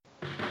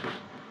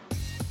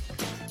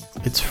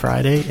It's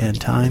Friday and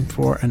time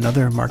for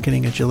another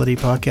Marketing Agility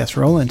podcast.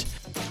 Roland,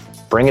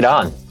 bring it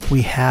on.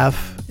 We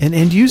have an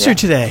end user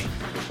today.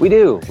 We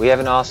do. We have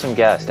an awesome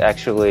guest,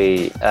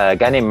 actually, a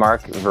guy named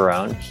Mark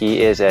Verone.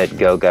 He is at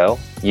GoGo.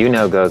 You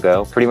know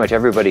GoGo. Pretty much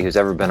everybody who's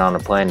ever been on a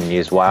plane and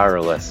used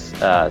wireless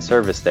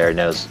service there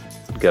knows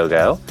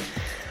GoGo.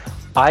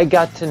 I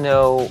got to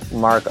know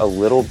Mark a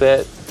little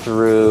bit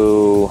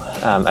through,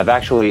 I've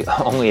actually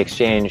only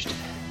exchanged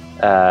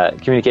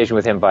communication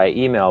with him by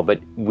email,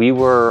 but we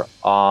were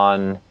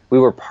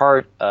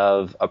part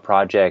of a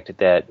project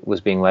that was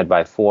being led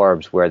by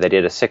Forbes where they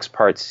did a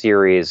 6-part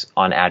series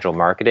on agile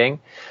marketing.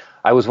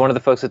 I was one of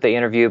the folks that they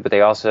interviewed, but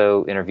they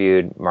also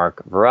interviewed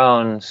Mark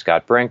Verone,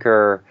 Scott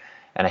Brinker,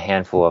 and a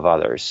handful of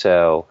others.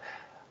 So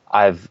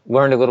I've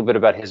learned a little bit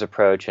about his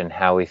approach and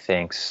how he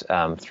thinks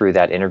through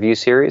that interview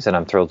series, and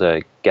I'm thrilled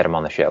to get him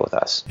on the show with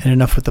us. And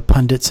enough with the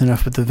pundits,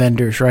 enough with the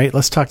vendors, right?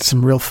 Let's talk to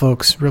some real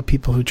folks, real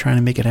people who are trying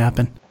to make it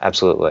happen.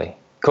 Absolutely.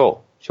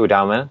 Cool. Should we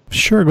dial him in?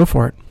 Sure, go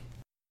for it.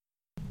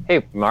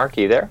 Hey, Mark,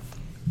 you there?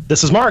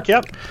 This is Mark,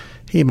 yep.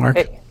 Hey, Mark.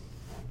 Hey.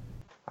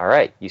 All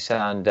right. You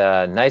sound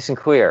nice and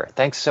clear.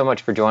 Thanks so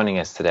much for joining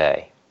us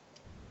today.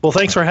 Well,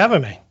 thanks for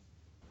having me.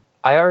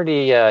 I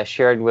already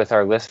shared with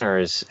our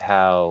listeners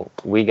how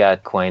we got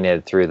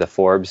acquainted through the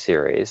Forbes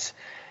series.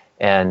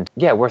 And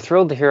yeah, we're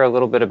thrilled to hear a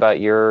little bit about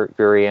your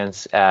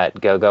experience at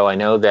GoGo. I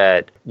know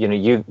that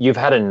you've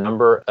had a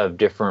number of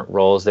different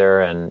roles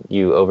there, and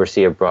you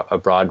oversee a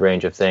broad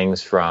range of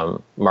things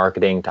from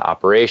marketing to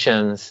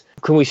operations.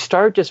 Can we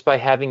start just by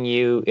having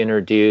you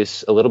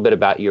introduce a little bit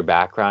about your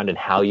background and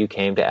how you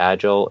came to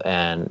Agile,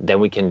 and then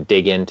we can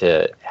dig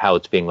into how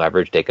it's being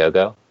leveraged at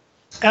GoGo?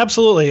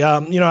 Absolutely.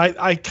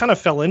 I kind of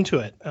fell into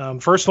it.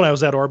 First, when I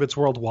was at Orbitz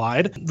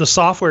Worldwide, the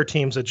software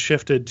teams had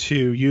shifted to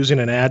using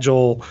an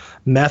Agile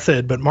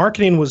method, but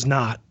marketing was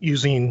not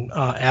using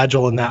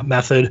Agile in that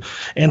method.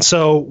 And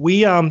so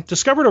we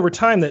discovered over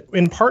time that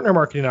in partner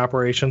marketing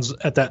operations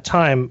at that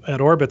time at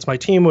Orbitz, my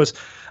team was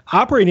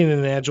operating in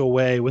an Agile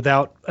way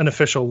without an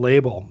official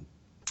label.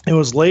 It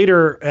was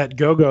later at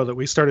GoGo that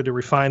we started to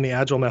refine the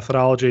Agile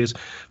methodologies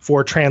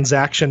for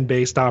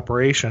transaction-based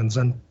operations.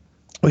 And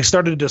we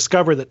started to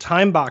discover that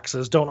time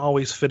boxes don't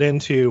always fit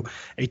into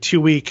a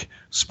 2-week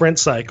sprint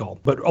cycle,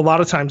 but a lot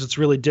of times it's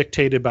really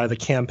dictated by the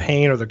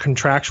campaign or the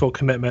contractual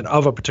commitment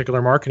of a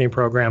particular marketing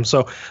program.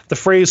 So the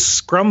phrase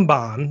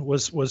Scrumban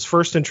was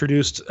first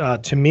introduced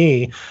to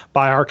me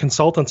by our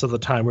consultants of the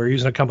time. We were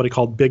using a company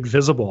called Big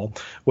Visible,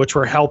 which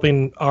were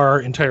helping our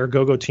entire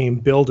GoGo team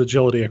build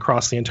agility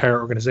across the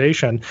entire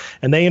organization.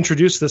 And they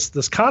introduced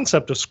this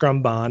concept of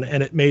Scrumban,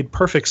 and it made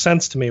perfect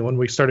sense to me when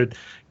we started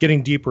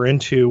getting deeper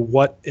into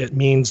what it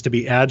means to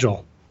be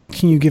agile.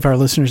 Can you give our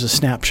listeners a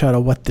snapshot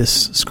of what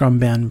this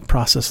Scrumban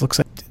process looks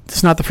like?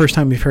 It's not the first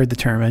time we've heard the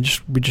term.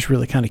 We're just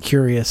really kind of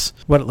curious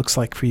what it looks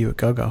like for you at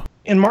GoGo.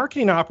 In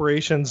marketing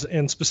operations,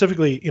 and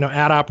specifically,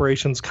 ad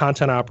operations,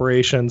 content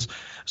operations,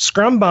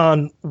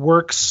 Scrumban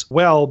works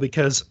well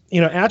because,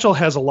 Agile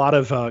has a lot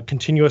of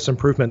continuous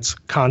improvements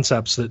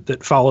concepts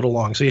that followed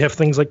along. So you have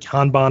things like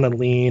Kanban and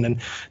Lean and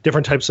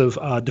different types of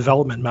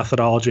development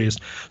methodologies.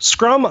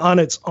 Scrum on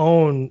its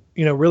own,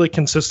 really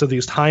consists of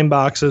these time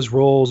boxes,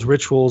 roles,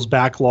 rituals,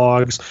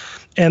 backlogs.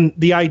 And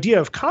the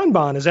idea of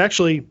Kanban is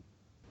actually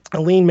a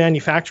lean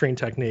manufacturing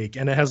technique,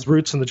 and it has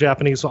roots in the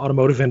Japanese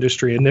automotive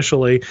industry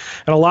initially.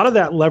 And a lot of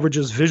that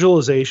leverages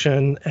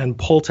visualization and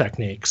pull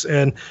techniques.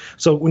 And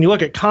so when you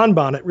look at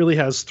Kanban, it really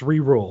has 3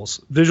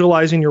 rules.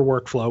 Visualizing your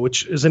workflow,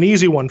 which is an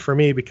easy one for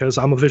me because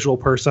I'm a visual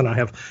person. I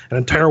have an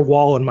entire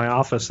wall in my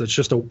office that's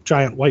just a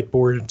giant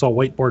whiteboard. It's all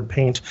whiteboard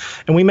paint.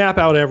 And we map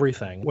out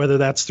everything, whether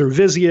that's through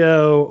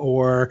Visio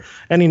or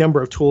any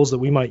number of tools that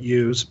we might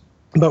use.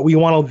 But we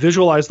want to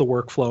visualize the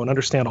workflow and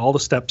understand all the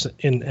steps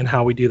in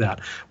how we do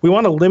that. We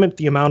want to limit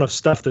the amount of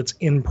stuff that's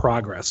in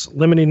progress,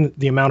 limiting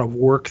the amount of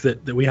work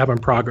that we have in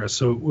progress.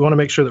 So we want to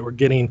make sure that we're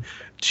getting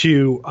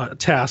to a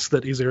task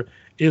that either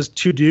is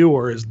to do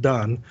or is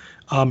done.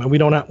 And we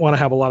don't want to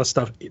have a lot of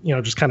stuff,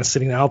 just kind of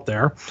sitting out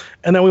there.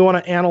 And then we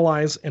want to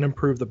analyze and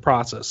improve the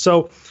process.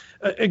 So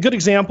a good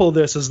example of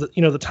this is that,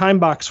 the time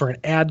box for an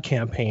ad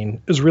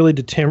campaign is really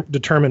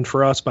determined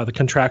for us by the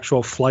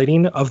contractual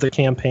flighting of the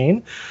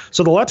campaign.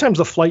 So a lot of times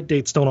the flight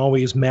dates don't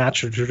always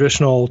match a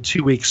traditional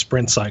 2-week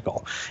sprint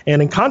cycle.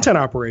 And in content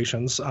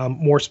operations,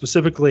 more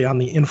specifically on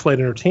the in-flight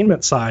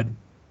entertainment side,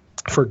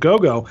 for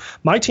GoGo,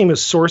 my team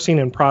is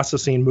sourcing and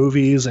processing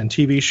movies and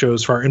TV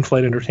shows for our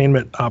in-flight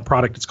entertainment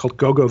product. It's called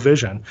GoGo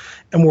Vision.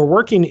 And we're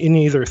working in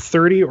either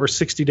 30 or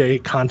 60-day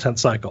content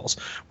cycles,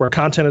 where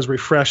content is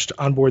refreshed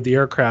on board the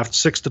aircraft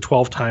 6 to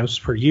 12 times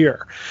per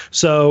year.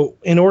 So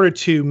in order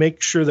to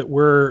make sure that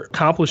we're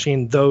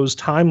accomplishing those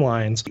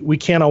timelines, we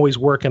can't always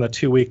work in a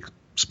 2-week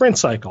sprint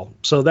cycle.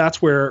 So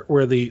that's where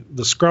the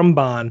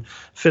Scrumban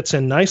fits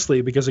in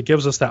nicely, because it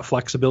gives us that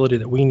flexibility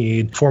that we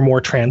need for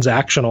more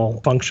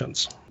transactional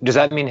functions. Does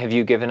that mean, have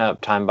you given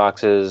up time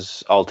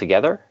boxes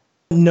altogether?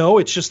 No,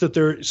 it's just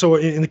that so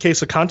in the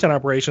case of content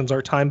operations,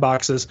 our time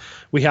boxes,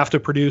 we have to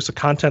produce a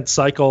content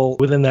cycle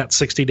within that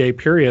 60-day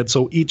period.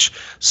 So each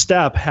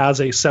step has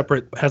a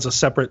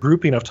separate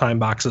grouping of time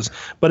boxes,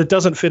 but it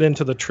doesn't fit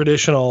into the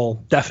traditional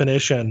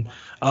definition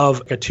of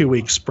a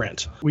 2-week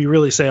sprint. We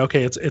really say,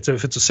 okay, if it's a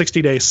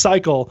 60-day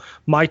cycle,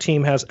 my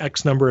team has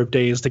X number of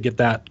days to get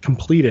that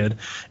completed.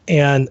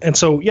 And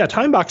so, yeah,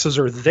 time boxes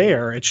are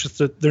there. It's just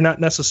that they're not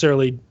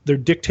necessarily, they're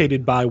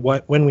dictated by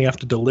when we have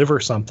to deliver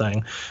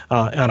something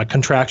on a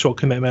contractual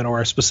commitment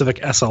or a specific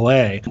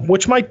SLA,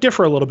 which might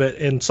differ a little bit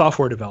in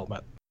software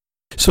development.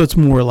 So it's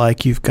more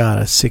like you've got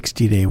a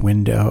 60-day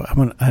window.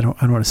 I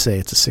don't want to say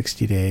it's a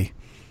 60-day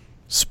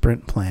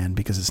sprint plan,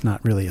 because it's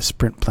not really a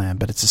sprint plan,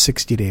 but it's a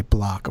 60-day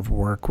block of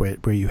work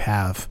where you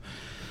have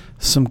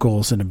some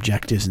goals and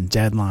objectives and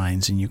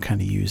deadlines, and you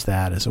kind of use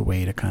that as a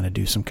way to kind of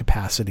do some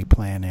capacity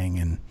planning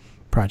and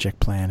project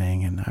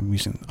planning. And I'm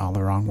using all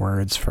the wrong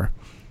words for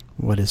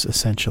what is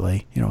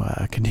essentially,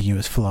 a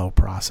continuous flow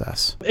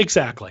process.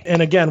 Exactly.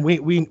 And again,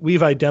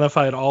 we've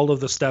identified all of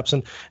the steps,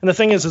 and the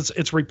thing is,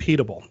 it's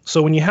repeatable.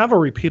 So when you have a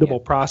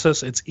repeatable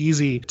process, it's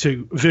easy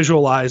to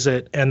visualize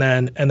it and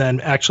then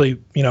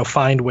actually,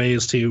 find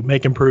ways to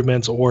make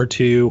improvements or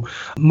to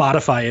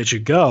modify as you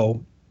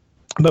go.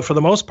 But for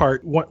the most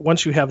part,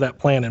 once you have that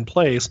plan in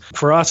place,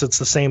 for us, it's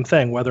the same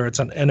thing. Whether it's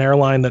an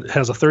airline that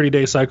has a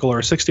 30-day cycle or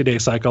a 60-day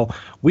cycle,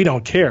 we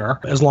don't care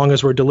as long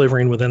as we're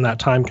delivering within that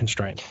time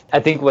constraint. I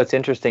think what's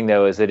interesting,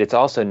 though, is that it's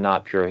also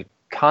not pure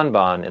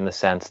Kanban in the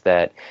sense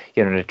that,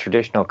 in a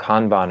traditional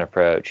Kanban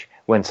approach,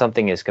 when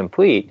something is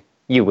complete,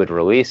 you would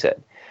release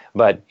it.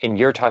 But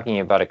you're talking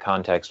about a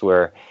context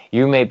where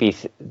you may be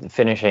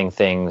finishing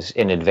things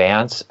in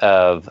advance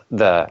of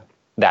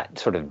that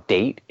sort of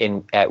date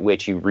at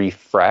which you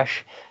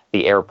refresh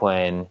the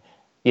airplane,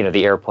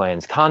 the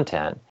airplane's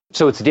content.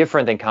 So it's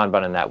different than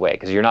Kanban in that way,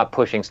 because you're not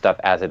pushing stuff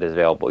as it is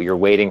available. You're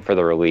waiting for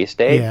the release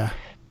date. Yeah.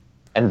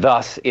 And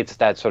thus it's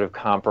that sort of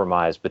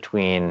compromise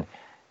between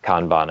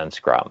Kanban and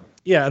Scrum.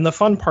 Yeah, and the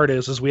fun part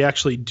is we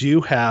actually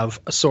do have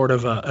a sort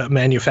of a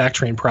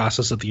manufacturing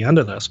process at the end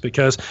of this,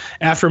 because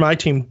after my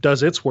team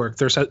does its work,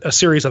 there's a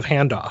series of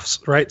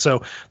handoffs, right?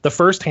 So the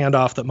first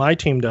handoff that my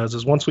team does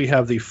is once we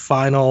have the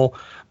final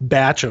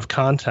batch of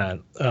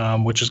content,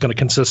 which is going to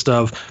consist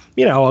of,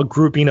 a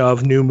grouping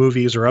of new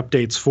movies or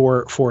updates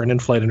for an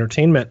in-flight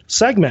entertainment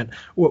segment.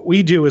 What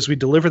we do is we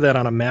deliver that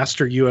on a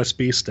master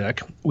USB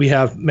stick. We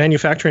have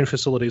manufacturing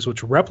facilities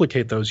which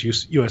replicate those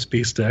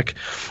USB stick,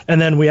 and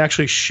then we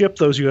actually ship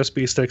those USB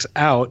sticks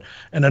out,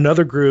 and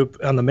another group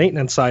on the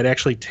maintenance side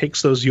actually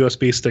takes those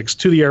USB sticks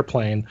to the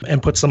airplane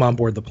and puts them on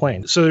board the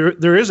plane. So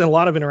there is a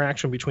lot of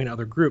interaction between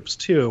other groups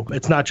too.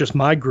 It's not just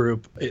my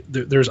group.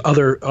 There's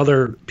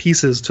other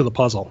pieces to the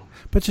puzzle.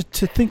 But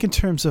to think in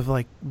terms of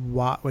like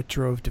what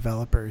drove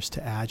developers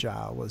to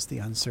Agile was the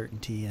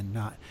uncertainty, and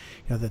not,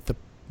 that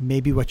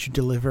maybe what you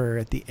deliver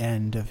at the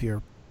end of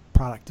your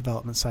product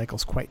development cycle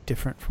is quite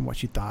different from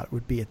what you thought it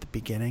would be at the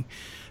beginning.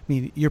 I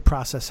mean, your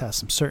process has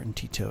some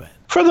certainty to it.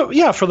 For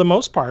the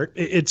most part,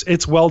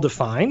 it's well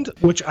defined,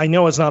 which I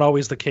know is not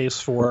always the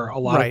case for a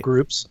lot of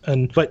groups.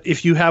 But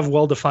if you have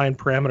well defined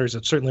parameters,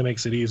 it certainly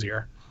makes it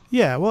easier.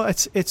 Yeah, well,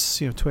 it's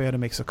Toyota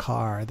makes a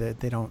car that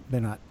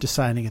they're not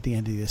deciding at the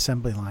end of the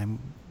assembly line,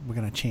 we're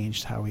going to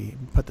change how we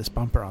put this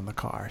bumper on the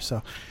car.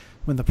 So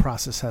when the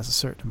process has a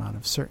certain amount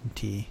of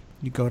certainty,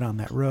 you go down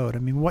that road. I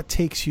mean, what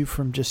takes you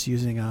from just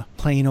using a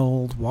plain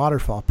old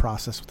waterfall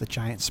process with a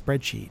giant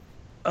spreadsheet?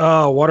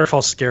 Oh,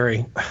 waterfall's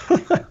scary.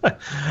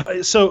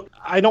 So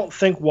I don't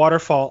think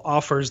waterfall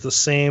offers the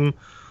same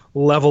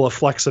level of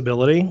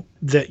flexibility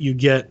that you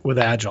get with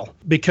Agile,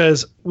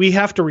 because we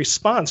have to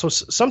respond. So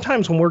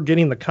sometimes when we're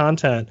getting the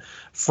content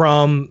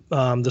from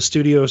the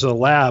studios or the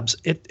labs,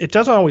 it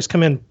doesn't always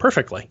come in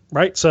perfectly,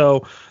 right?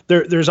 So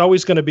there's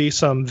always going to be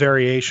some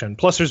variation.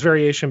 Plus there's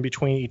variation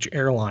between each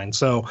airline.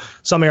 So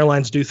some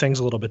airlines do things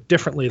a little bit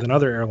differently than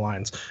other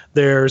airlines.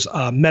 There's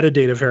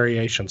metadata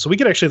variation. So we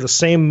get actually the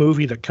same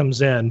movie that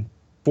comes in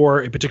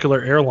for a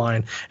particular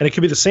airline, and it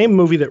could be the same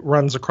movie that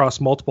runs across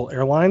multiple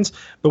airlines,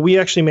 but we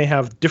actually may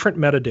have different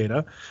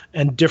metadata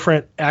and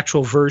different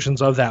actual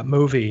versions of that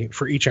movie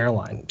for each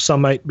airline.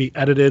 Some might be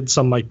edited,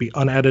 some might be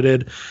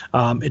unedited.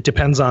 It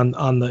depends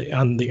on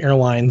the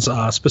airline's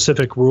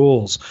specific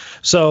rules.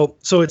 So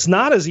it's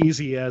not as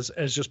easy as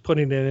just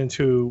putting it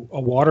into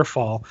a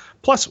waterfall.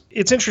 Plus,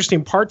 it's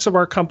interesting. Parts of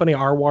our company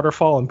are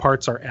waterfall and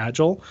parts are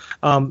Agile,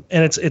 and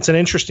it's an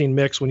interesting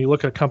mix. When you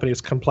look at a company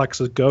as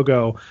complex as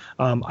GoGo,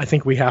 I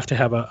think we have to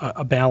have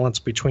a balance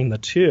between the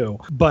two.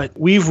 But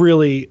we've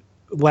really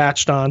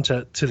latched on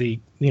to the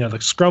the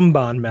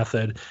Scrumban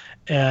method,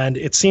 and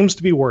it seems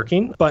to be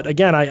working. But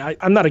again,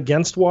 I'm not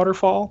against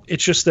waterfall.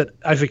 It's just that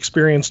I've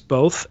experienced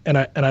both, and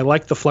I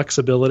like the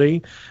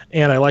flexibility,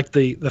 and I like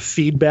the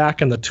feedback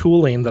and the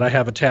tooling that I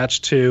have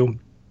attached to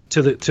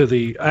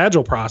the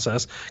Agile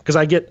process, because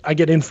I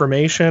get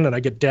information and I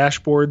get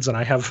dashboards and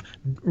I have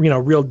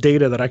real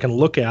data that I can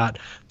look at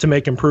to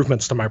make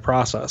improvements to my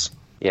process.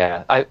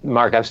 Yeah,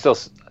 Mark, I'm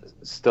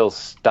still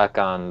stuck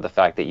on the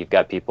fact that you've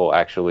got people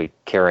actually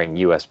carrying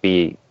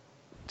USB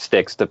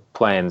sticks to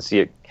planes.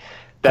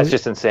 That's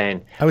just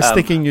insane. I was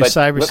thinking your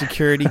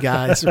cybersecurity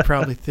guys are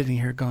probably sitting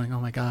here going, "Oh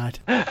my God!"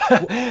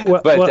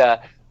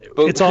 But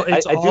it's all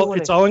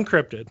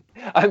encrypted.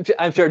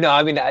 I'm sure. No,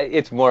 I mean,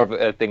 it's more of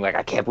a thing like,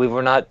 I can't believe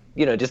we're not,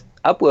 just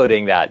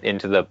uploading that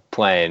into the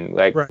plane.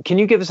 Like, right. Can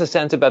you give us a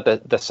sense about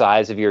the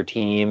size of your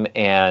team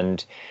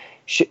and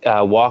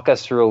walk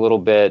us through a little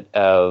bit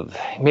of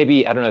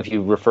maybe, I don't know if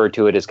you refer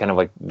to it as kind of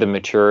like the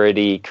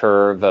maturity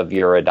curve of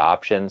your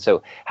adoption.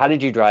 So how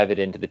did you drive it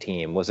into the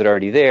team? Was it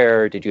already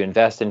there? Did you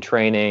invest in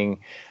training?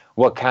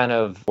 What kind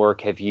of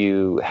work have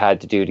you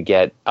had to do to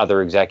get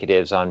other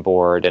executives on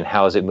board, and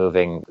how is it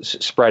moving,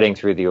 spreading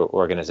through the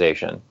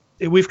organization?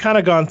 We've kind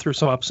of gone through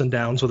some ups and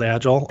downs with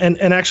Agile, and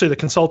actually the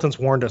consultants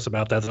warned us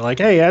about that. They're like,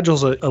 "Hey,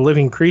 Agile's a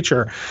living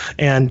creature,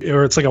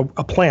 or it's like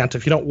a plant.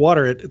 If you don't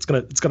water it, it's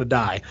gonna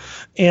die."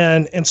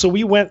 And so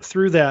we went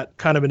through that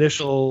kind of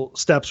initial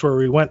steps where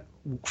we went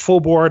full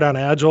board on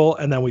Agile,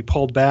 and then we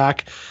pulled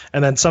back,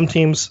 and then some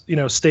teams,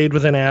 stayed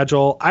within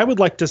Agile. I would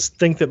like to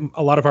think that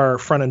a lot of our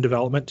front-end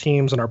development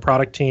teams and our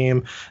product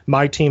team,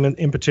 my team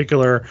in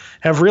particular,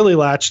 have really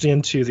latched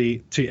into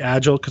to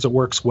Agile because it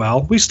works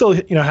well. We still,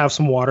 have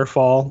some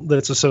waterfall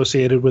that's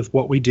associated with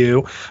what we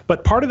do,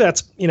 but part of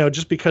that's,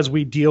 just because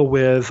we deal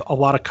with a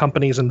lot of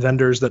companies and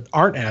vendors that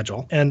aren't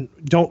Agile and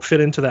don't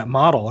fit into that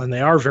model, and they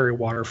are very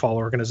waterfall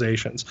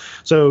organizations.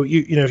 So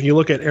if you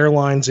look at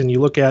airlines and you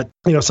look at,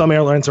 some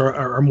airlines are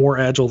more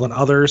Agile than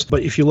others.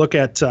 But if you look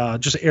at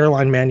just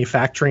airline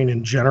manufacturing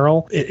in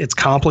general, it's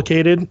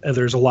complicated. And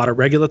there's a lot of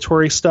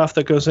regulatory stuff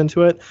that goes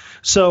into it.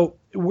 So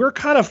we're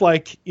kind of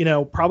like,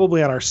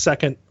 probably on our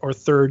second or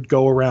third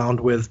go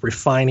around with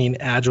refining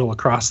Agile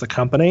across the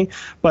company.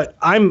 But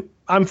I'm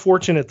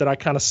fortunate that I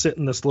kind of sit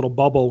in this little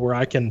bubble where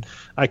I can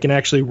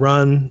actually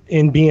run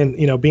and being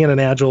an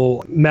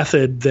Agile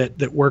method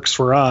that works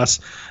for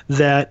us,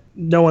 that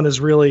no one has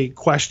really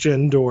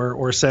questioned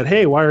or said,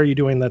 "Hey, why are you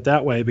doing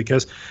that way?"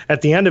 Because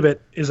at the end of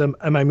it is, am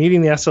I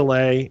meeting the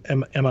SLA?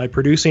 Am I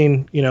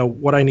producing,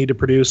 what I need to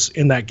produce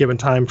in that given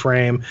time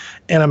frame?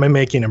 And am I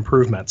making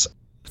improvements?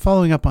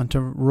 Following up onto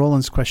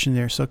Roland's question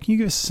there, so can you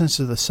give us a sense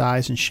of the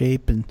size and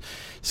shape and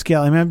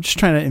scale? I mean, I'm just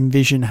trying to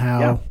envision how.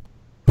 Yeah.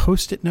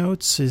 Post-it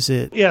notes, is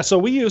it? Yeah, so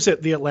we use the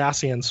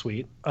Atlassian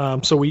suite.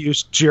 So we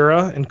use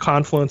Jira and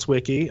Confluence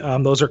Wiki.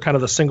 Those are kind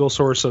of the single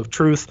source of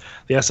truth,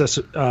 the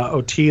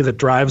SSOT that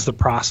drives the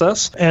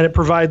process. And it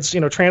provides,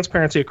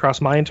 transparency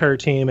across my entire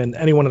team and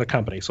anyone in the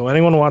company. So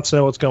anyone who wants to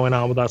know what's going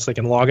on with us, they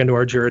can log into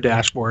our Jira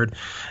dashboard.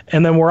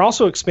 And then we're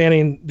also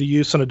expanding the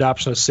use and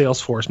adoption of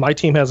Salesforce. My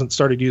team hasn't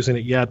started using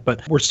it yet,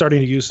 but we're starting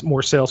to use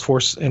more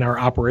Salesforce in our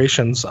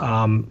operations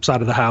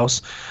side of the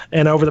house.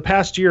 And over the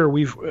past year,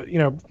 we've,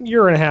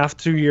 year and a half,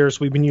 2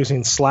 years, we've been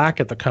using Slack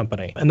at the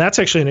company. And that's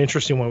actually an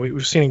interesting one.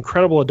 We've seen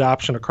incredible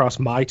adoption across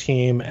my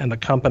team and the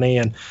company.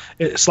 And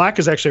Slack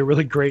is actually a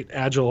really great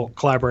Agile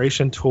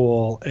collaboration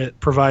tool. It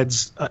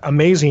provides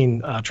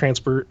amazing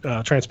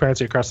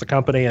transparency across the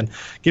company and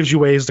gives you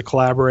ways to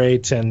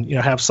collaborate and,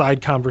 have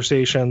side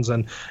conversations.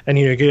 And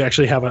you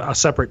actually have a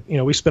separate,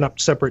 we spin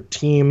up separate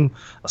team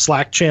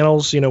Slack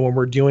channels, when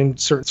we're doing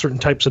certain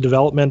types of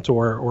development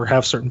or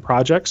have certain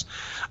projects.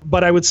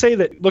 But I would say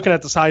that looking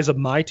at the size of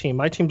my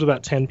team's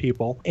about 10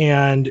 people.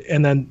 And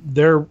then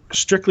they're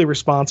strictly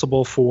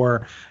responsible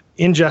for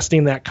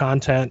ingesting that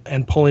content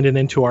and pulling it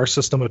into our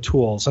system of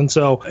tools. And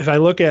so if I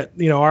look at,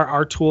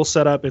 our tool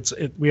setup,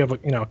 we have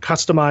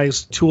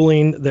customized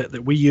tooling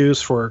that we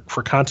use for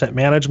content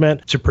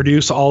management to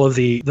produce all of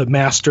the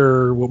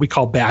master, what we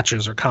call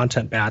batches or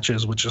content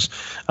batches, which is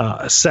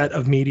a set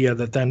of media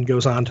that then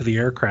goes on to the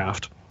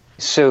aircraft.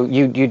 So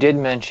you did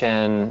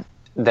mention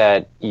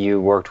that you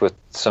worked with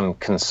some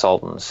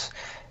consultants.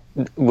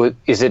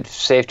 Is it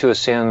safe to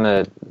assume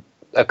that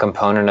a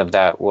component of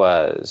that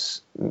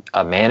was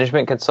a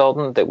management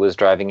consultant that was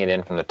driving it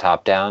in from the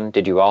top down?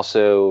 Did you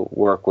also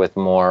work with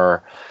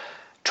more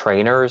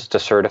trainers to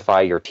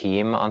certify your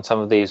team on some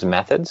of these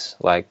methods,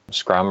 like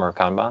Scrum or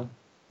Kanban?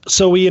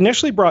 So we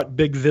initially brought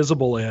Big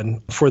Visible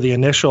in for the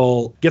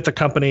initial get the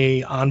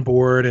company on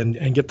board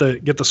and get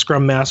the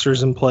Scrum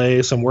Masters in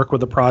place and work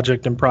with the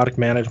project and product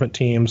management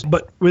teams.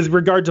 But with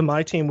regard to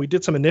my team, we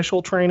did some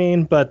initial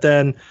training, but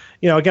then,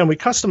 again, we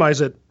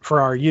customize it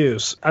for our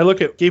use. I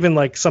look at even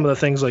like some of the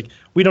things like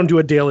we don't do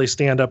a daily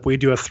stand-up. We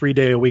do a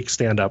 3-day-a-week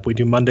stand-up. We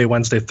do Monday,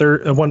 Wednesday,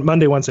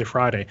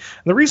 Friday.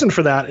 And the reason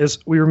for that is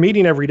we were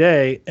meeting every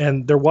day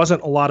and there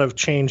wasn't a lot of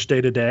change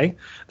day to day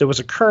that was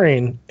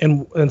occurring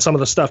in some of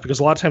the stuff, because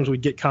a lot of times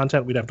we'd get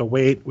content, we'd have to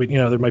wait.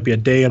 There might be a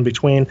day in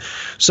between.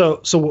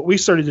 So what we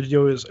started to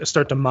do is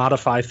start to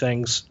modify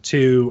things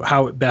to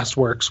how it best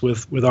works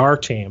with our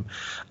team.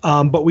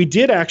 But we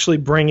did actually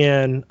bring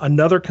in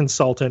another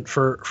consultant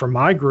for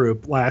my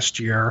group last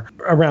year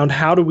around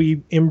how do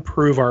we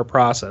improve our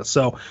process.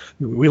 So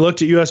we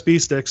looked at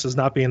USB sticks as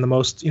not being the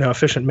most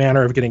efficient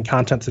manner of getting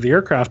content to the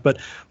aircraft, but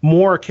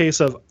more a case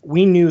of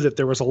we knew that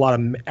there was a lot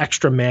of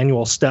extra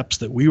manual steps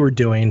that we were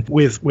doing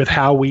with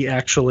how we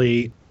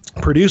actually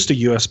produced a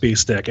USB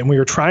stick, and we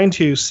were trying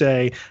to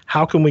say,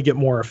 how can we get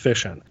more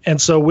efficient?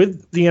 And so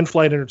with the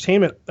in-flight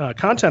entertainment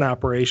content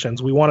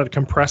operations, we wanted to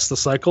compress the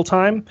cycle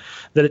time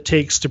that it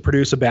takes to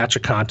produce a batch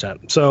of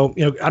content. So,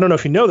 I don't know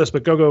if you know this,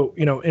 but GoGo,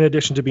 in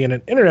addition to being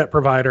an internet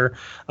provider,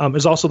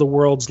 is also the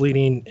world's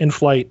leading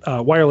in-flight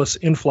wireless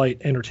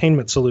in-flight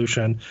entertainment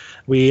solution.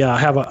 We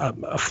have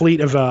a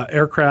fleet of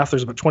aircraft.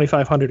 There's about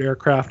 2,500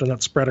 aircraft, and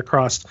that's spread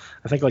across,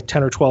 I think, like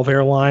 10 or 12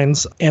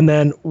 airlines. And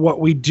then what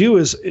we do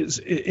is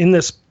in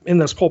this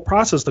whole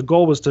process, the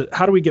goal was to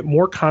how do we get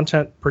more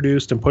content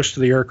produced and pushed to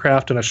the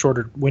aircraft in a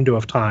shorter window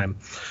of time.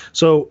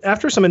 So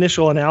after some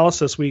initial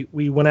analysis, we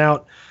went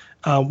out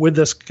with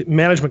this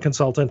management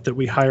consultant that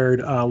we hired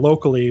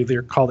locally.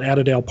 They're called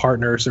Adidale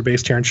Partners. They're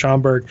based here in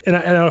Schaumburg. And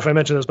I don't know if I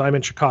mentioned this, but I'm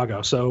in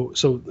Chicago. So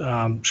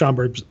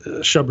Schaumburg's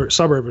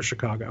suburb of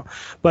Chicago.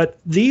 But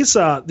these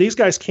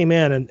guys came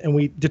in and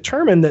we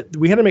determined that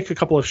we had to make a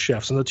couple of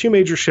shifts. And the two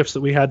major shifts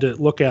that we had to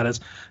look at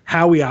is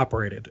how we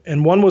operated.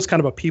 And one was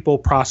kind of a people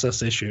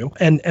process issue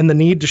and the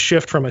need to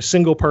shift from a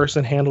single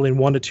person handling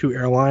 1 to 2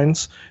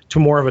 airlines to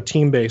more of a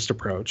team-based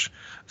approach.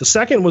 The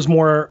second was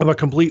more of a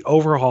complete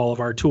overhaul of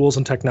our tools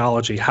and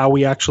technology, how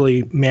we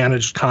actually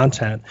managed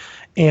content,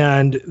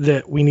 and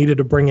that we needed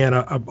to bring in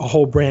a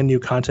whole brand new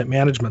content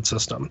management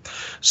system.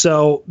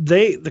 So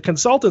the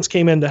consultants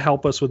came in to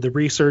help us with the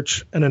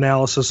research and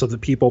analysis of the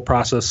people,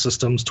 process,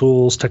 systems,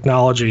 tools,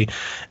 technology.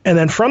 And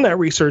then from that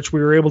research,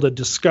 we were able to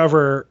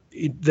discover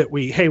that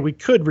we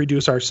could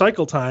reduce our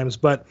cycle times,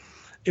 but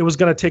it was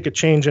going to take a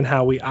change in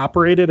how we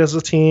operated as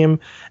a team,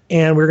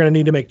 and we're going to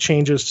need to make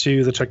changes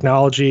to the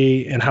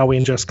technology and how we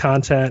ingest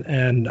content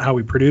and how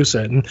we produce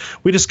it. And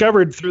we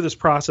discovered through this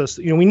process,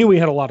 we knew we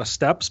had a lot of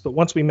steps, but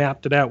once we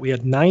mapped it out, we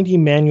had 90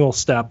 manual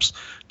steps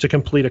to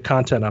complete a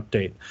content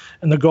update.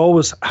 And the goal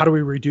was, how do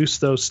we reduce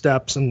those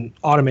steps and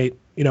automate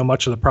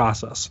much of the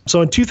process?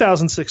 So in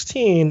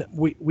 2016,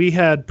 we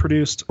had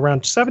produced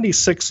around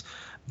 76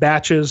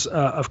 batches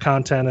of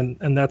content,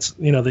 and that's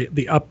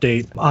the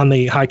update on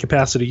the high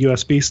capacity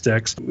USB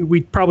sticks.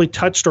 We probably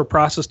touched or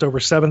processed over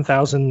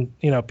 7,000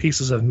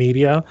 pieces of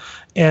media.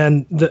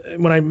 And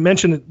when I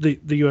mentioned the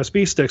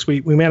USB sticks,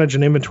 we manage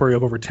an inventory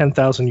of over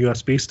 10,000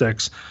 USB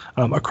sticks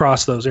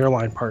across those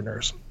airline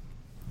partners.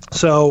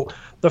 So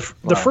the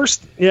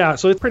first,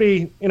 so it's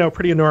pretty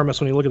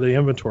enormous when you look at the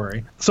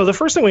inventory. So the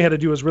first thing we had to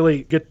do was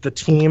really get the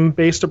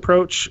team-based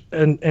approach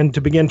and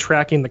to begin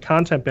tracking the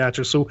content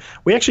batches. So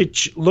we actually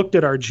looked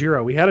at our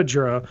Jira. We had a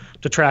Jira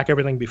to track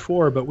everything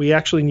before, but we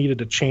actually needed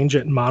to change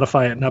it and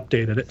modify it and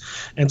updated it.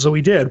 And so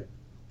we did.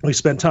 We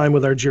spent time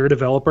with our Jira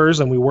developers,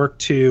 and we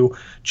worked to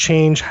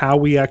change how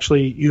we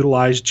actually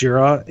utilize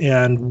Jira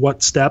and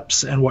what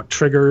steps and what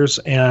triggers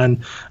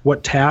and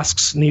what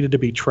tasks needed to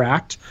be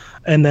tracked.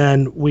 And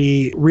then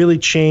we really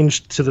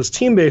changed to this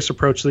team-based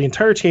approach. So the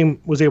entire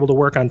team was able to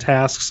work on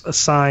tasks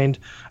assigned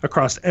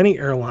across any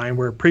airline,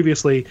 where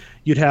previously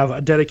you'd have a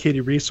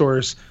dedicated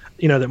resource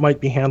that might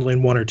be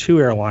handling 1 or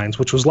 2 airlines,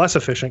 which was less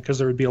efficient because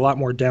there would be a lot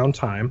more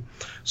downtime.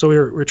 So we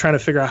were trying to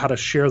figure out how to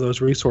share those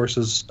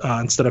resources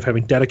instead of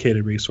having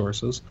dedicated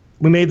resources.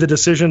 We made the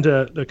decision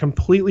to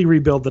completely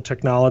rebuild the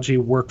technology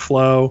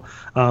workflow,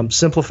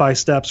 simplify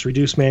steps,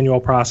 reduce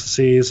manual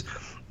processes.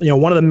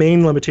 One of the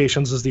main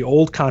limitations is the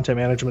old content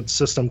management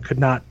system could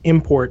not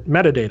import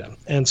metadata.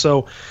 And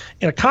so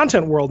in a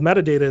content world,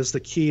 metadata is the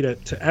key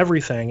to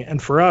everything.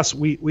 And for us,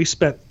 we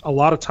spent a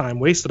lot of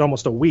time, wasted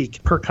almost a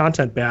week per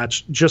content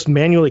batch, just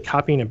manually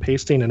copying and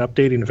pasting and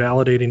updating and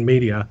validating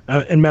media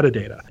and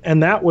metadata.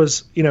 And that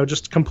was,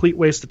 just a complete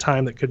waste of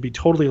time that could be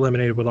totally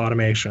eliminated with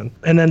automation.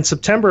 And then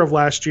September of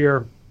last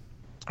year,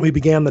 we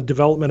began the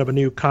development of a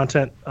new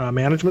content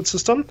management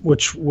system,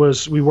 which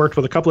was, we worked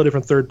with a couple of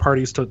different third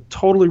parties to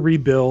totally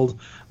rebuild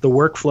the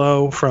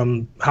workflow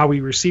from how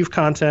we receive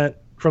content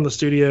from the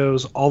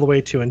studios all the way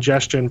to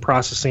ingestion,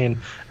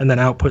 processing, and then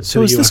output to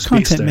the USB stick. So is this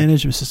content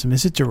management system,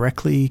 is it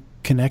directly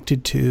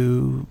connected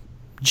to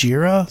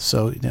Jira?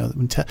 So,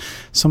 when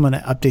someone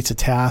updates a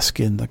task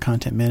in the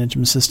content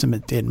management system,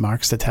 it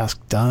marks the task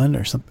done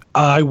or something.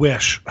 I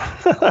wish.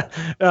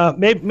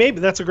 Maybe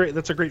that's a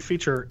great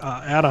feature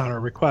add-on or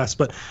request,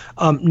 but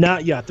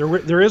not yet.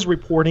 There is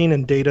reporting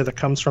and data that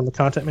comes from the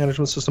content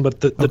management system,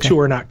 but the two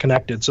are not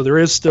connected. So there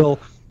is still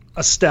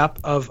a step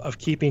of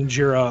keeping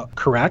Jira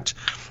correct,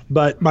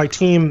 but my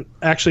team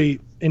actually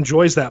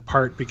enjoys that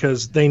part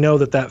because they know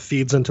that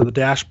feeds into the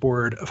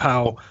dashboard of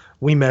how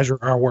we measure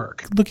our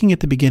work. Looking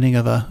at the beginning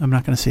of I'm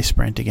not going to say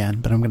sprint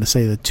again, but I'm going to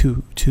say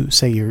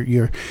say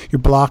your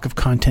block of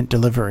content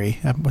delivery.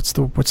 What's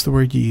the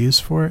word you use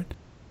for it?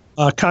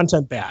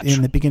 Content batch.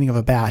 In the beginning of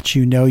a batch,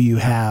 you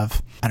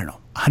have,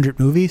 100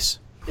 movies?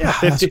 Yeah,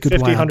 50,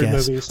 100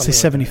 movies. Say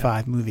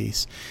 75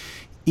 movies.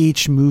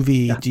 Each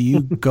movie, do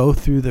you go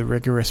through the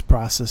rigorous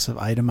process of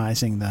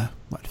itemizing the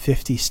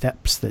 50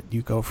 steps that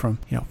you go from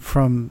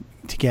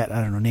to get,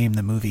 name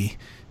the movie,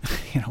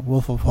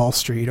 Wolf of Wall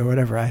Street or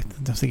whatever. I'm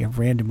thinking of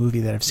a random movie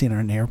that I've seen on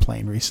an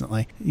airplane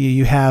recently.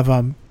 You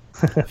have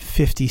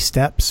 50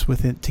 steps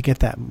within to get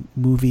that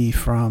movie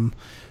from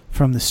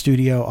the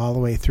studio all the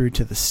way through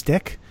to the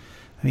stick.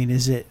 Are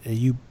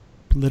you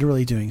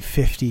literally doing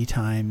 50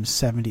 times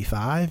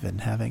 75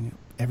 and having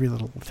every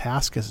little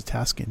task as a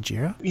task in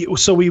Jira?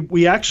 So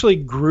we actually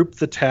group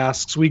the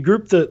tasks. We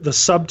group the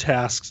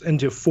subtasks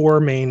into 4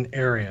 main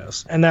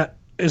areas. And that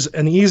is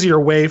an easier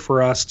way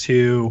for us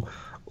to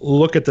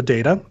look at the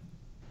data.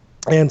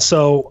 And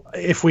so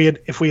if we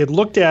had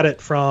looked at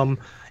it from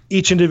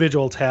each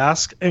individual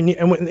task, and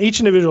each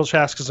individual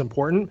task is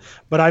important,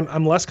 but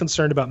I'm less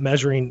concerned about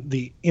measuring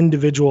the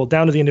individual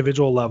down to the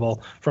individual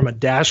level from a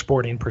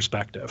dashboarding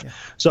perspective. Yeah.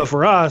 So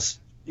for us,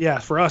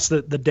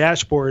 the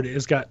dashboard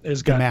is got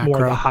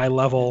more of the high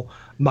level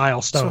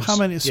milestones. So how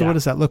many? So what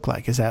does that look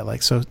like? Is that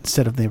like, so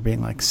instead of there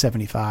being like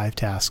 75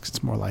 tasks,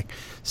 it's more like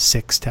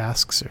 6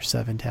 tasks or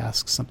 7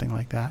 tasks, something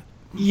like that?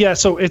 Yeah,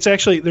 so it's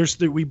actually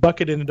we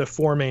bucket it into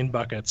 4 main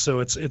buckets. So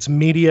it's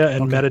media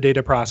and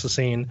metadata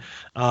processing,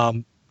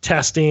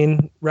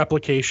 testing,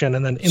 replication,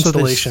 and then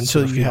installation.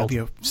 So you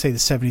have, say the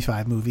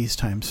 75 movies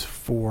times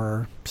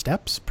 4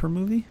 steps per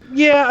movie?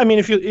 Yeah, I mean,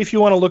 if you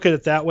want to look at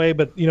it that way,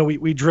 but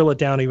we drill it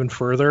down even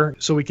further,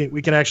 so we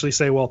can actually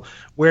say, well,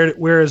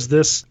 where is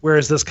this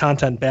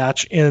content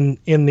batch in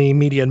the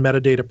media and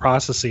metadata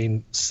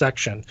processing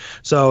section?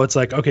 So it's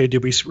like, okay,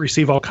 did we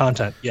receive all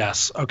content?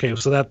 Yes. Okay,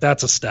 so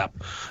that's a step.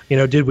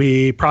 Did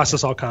we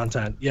process all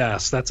content?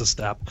 Yes, that's a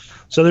step.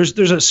 So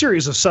there's a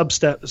series of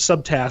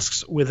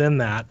subtasks within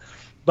that.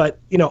 But,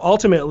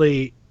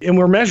 ultimately, and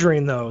we're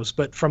measuring those,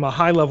 but from a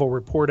high-level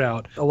report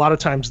out, a lot of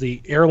times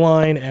the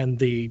airline and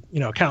the,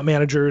 account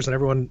managers and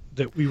everyone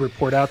that we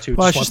report out to.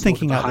 Well, I was just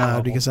thinking out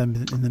loud because I'm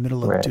in the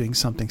middle of doing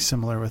something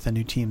similar with a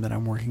new team that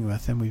I'm working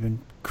with, and we've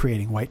been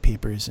creating white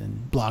papers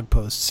and blog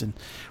posts, and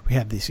we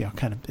have these,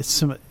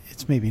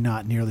 it's maybe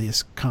not nearly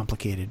as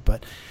complicated,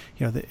 but,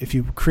 if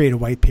you create a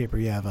white paper,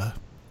 you have a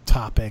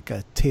topic,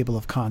 a table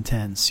of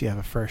contents, you have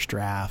a first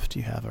draft,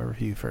 you have a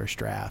review first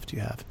draft,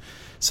 you have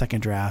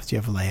second draft, you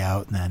have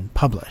layout, and then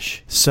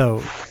publish.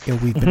 So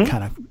we've been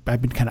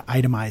I've been kind of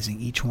itemizing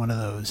each one of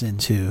those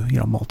into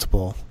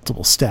multiple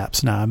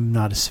steps. Now I'm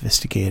not as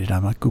sophisticated.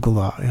 I'm a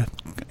Google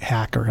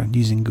hacker. I'm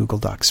using Google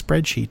Docs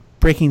spreadsheet,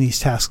 breaking these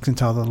tasks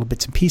into all the little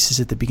bits and pieces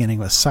at the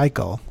beginning of a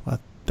cycle, a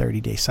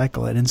 30-day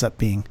cycle. It ends up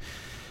being,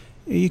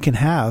 you can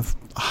have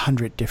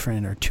 100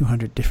 different or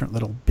 200 different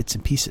little bits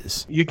and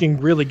pieces. You can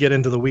really get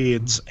into the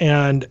weeds,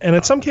 and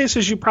in some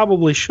cases you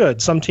probably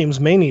should. Some teams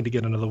may need to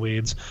get into the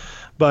weeds,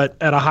 but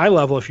at a high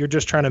level, if you're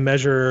just trying to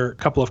measure a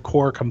couple of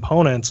core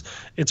components,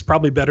 it's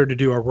probably better to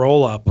do a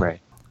roll-up. Right.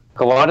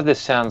 A lot of this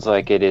sounds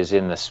like it is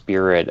in the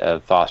spirit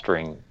of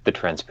fostering the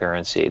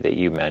transparency that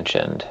you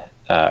mentioned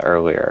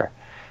earlier,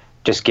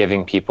 just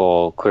giving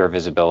people clear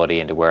visibility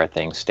into where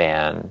things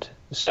stand,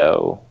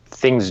 so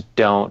things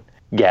don't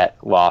get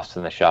lost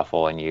in the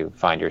shuffle and you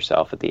find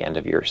yourself at the end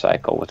of your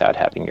cycle without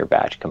having your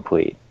batch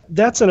complete.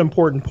 That's an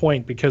important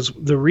point, because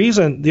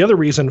the other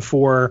reason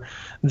for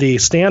the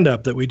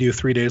stand-up that we do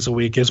 3 days a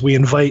week is we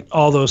invite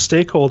all those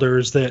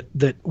stakeholders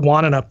that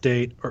want an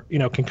update or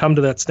can come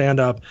to that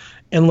stand-up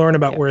and learn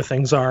about where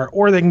things are,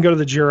 or they can go to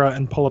the Jira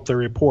and pull up their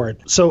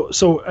report.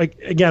 So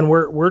again,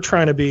 we're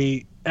trying to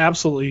be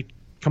absolutely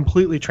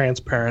completely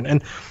transparent.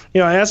 And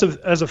as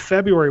of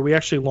February, we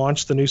actually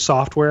launched the new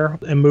software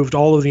and moved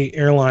all of the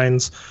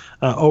airlines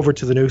over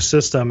to the new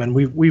system. And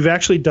we've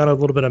actually done a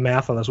little bit of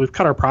math on this. We've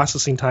cut our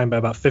processing time by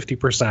about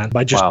 50%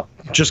 by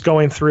just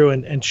going through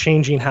and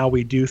changing how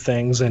we do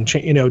things, and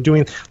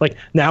doing, like,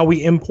 now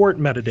we import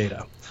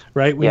metadata.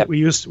 Right? We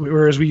used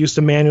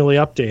to manually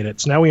update it.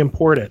 So now we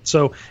import it.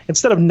 So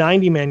instead of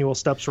 90 manual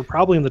steps, we're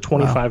probably in the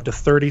 25 to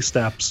 30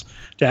 steps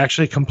to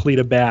actually complete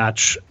a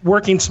batch,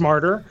 working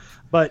smarter.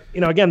 But,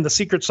 again, the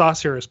secret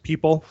sauce here is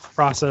people,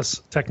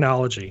 process,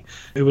 technology.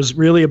 It was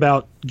really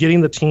about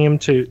getting the team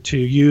to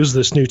use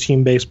this new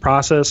team-based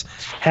process,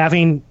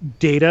 having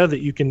data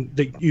that you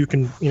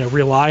can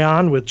rely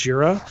on with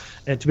Jira,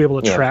 and to be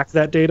able to track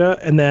that data,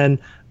 and then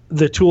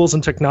the tools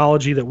and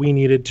technology that we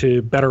needed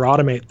to better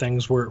automate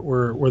things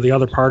were the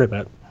other part of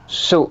it.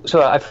 So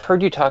I've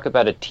heard you talk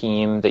about a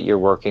team that you're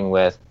working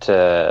with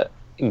to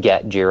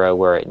get Jira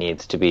where it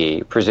needs to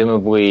be.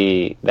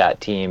 Presumably that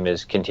team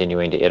is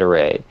continuing to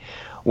iterate.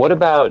 What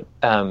about,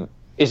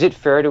 is it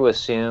fair to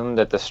assume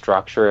that the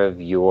structure of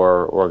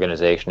your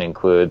organization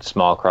includes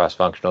small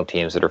cross-functional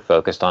teams that are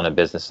focused on a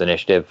business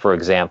initiative? For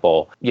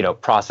example,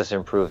 process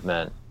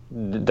improvement.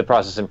 The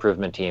process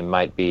improvement team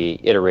might be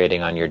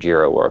iterating on your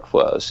Jira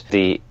workflows.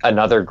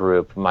 Another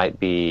group might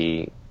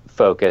be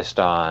focused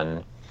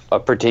on a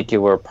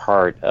particular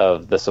part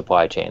of the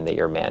supply chain that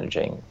you're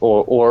managing,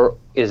 or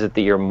is it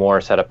that you're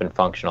more set up in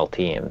functional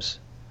teams?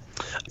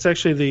 It's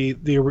actually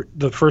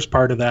the first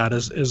part of that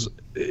is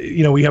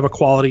we have a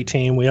quality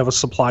team, we have a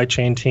supply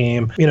chain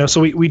team,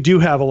 so we do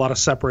have a lot of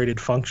separated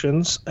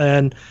functions,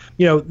 and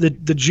the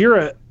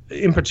Jira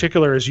in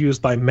particular is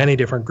used by many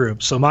different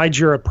groups. So my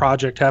Jira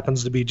project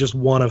happens to be just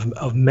one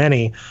of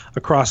many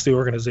across the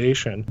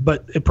organization,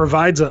 but it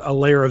provides a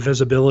layer of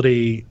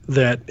visibility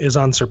that is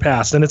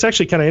unsurpassed. And it's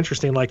actually kind of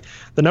interesting, like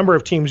the number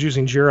of teams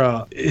using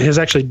Jira has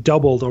actually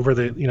doubled over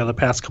the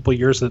past couple of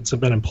years that's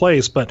been in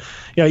place. But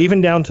even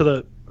down to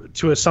the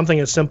to something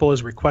as simple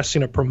as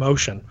requesting a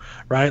promotion,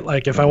 right?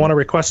 Like if I want to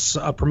request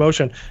a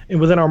promotion, and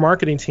within our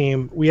marketing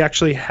team, we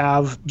actually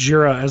have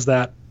Jira as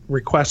that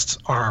requests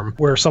arm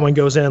where someone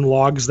goes in,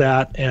 logs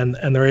that, and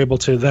they're able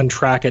to then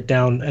track it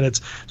down. And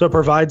it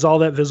provides all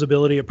that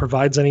visibility. It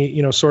provides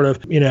any, sort of,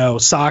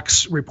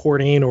 SOX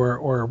reporting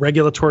or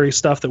regulatory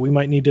stuff that we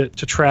might need to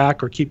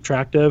track or keep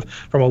track of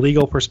from a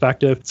legal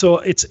perspective. So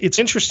it's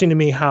interesting to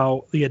me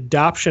how the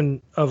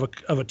adoption of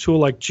a tool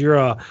like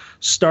Jira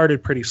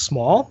started pretty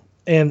small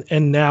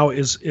and now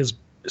is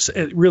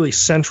really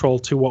central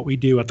to what we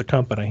do at the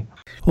company.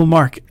 Well,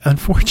 Mark,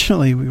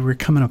 unfortunately, we were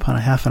coming upon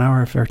a half an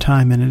hour of our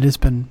time, and it has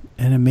been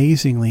an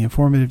amazingly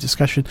informative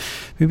discussion.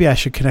 Maybe I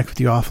should connect with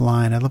you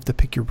offline. I'd love to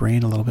pick your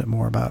brain a little bit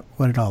more about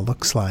what it all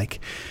looks like.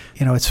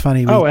 It's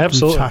funny.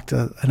 We've talked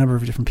to a number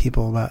of different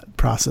people about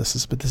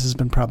processes, but this has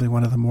been probably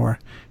one of the more,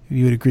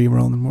 you would agree,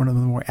 Roland, one of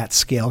the more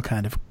at-scale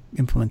kind of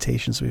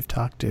implementations we've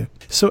talked to.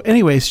 So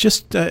anyways,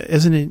 just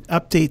as an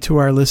update to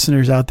our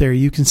listeners out there,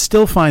 you can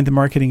still find the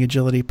Marketing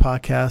Agility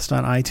podcast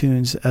on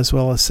iTunes as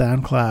well as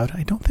SoundCloud.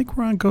 I don't think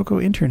we're on GoGo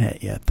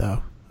Internet yet,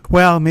 though.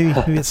 Well, maybe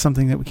it's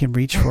something that we can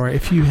reach for.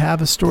 If you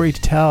have a story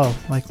to tell,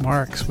 like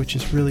Mark's, which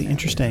is really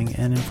interesting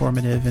and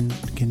informative, and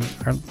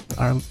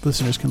our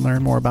listeners can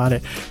learn more about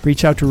it,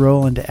 reach out to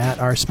Roland at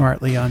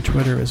rsmartly on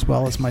Twitter, as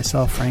well as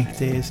myself, Frank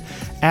Days,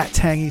 at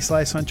Tangy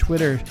Slice on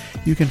Twitter.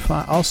 You can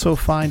also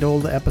find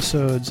old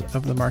episodes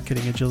of the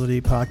Marketing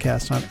Agility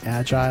podcast on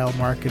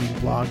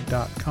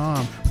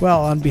agilemarketingblog.com.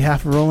 Well, on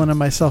behalf of Roland and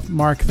myself,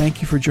 Mark,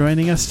 thank you for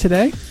joining us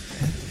today.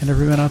 And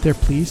everyone out there,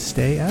 please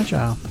stay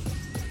agile.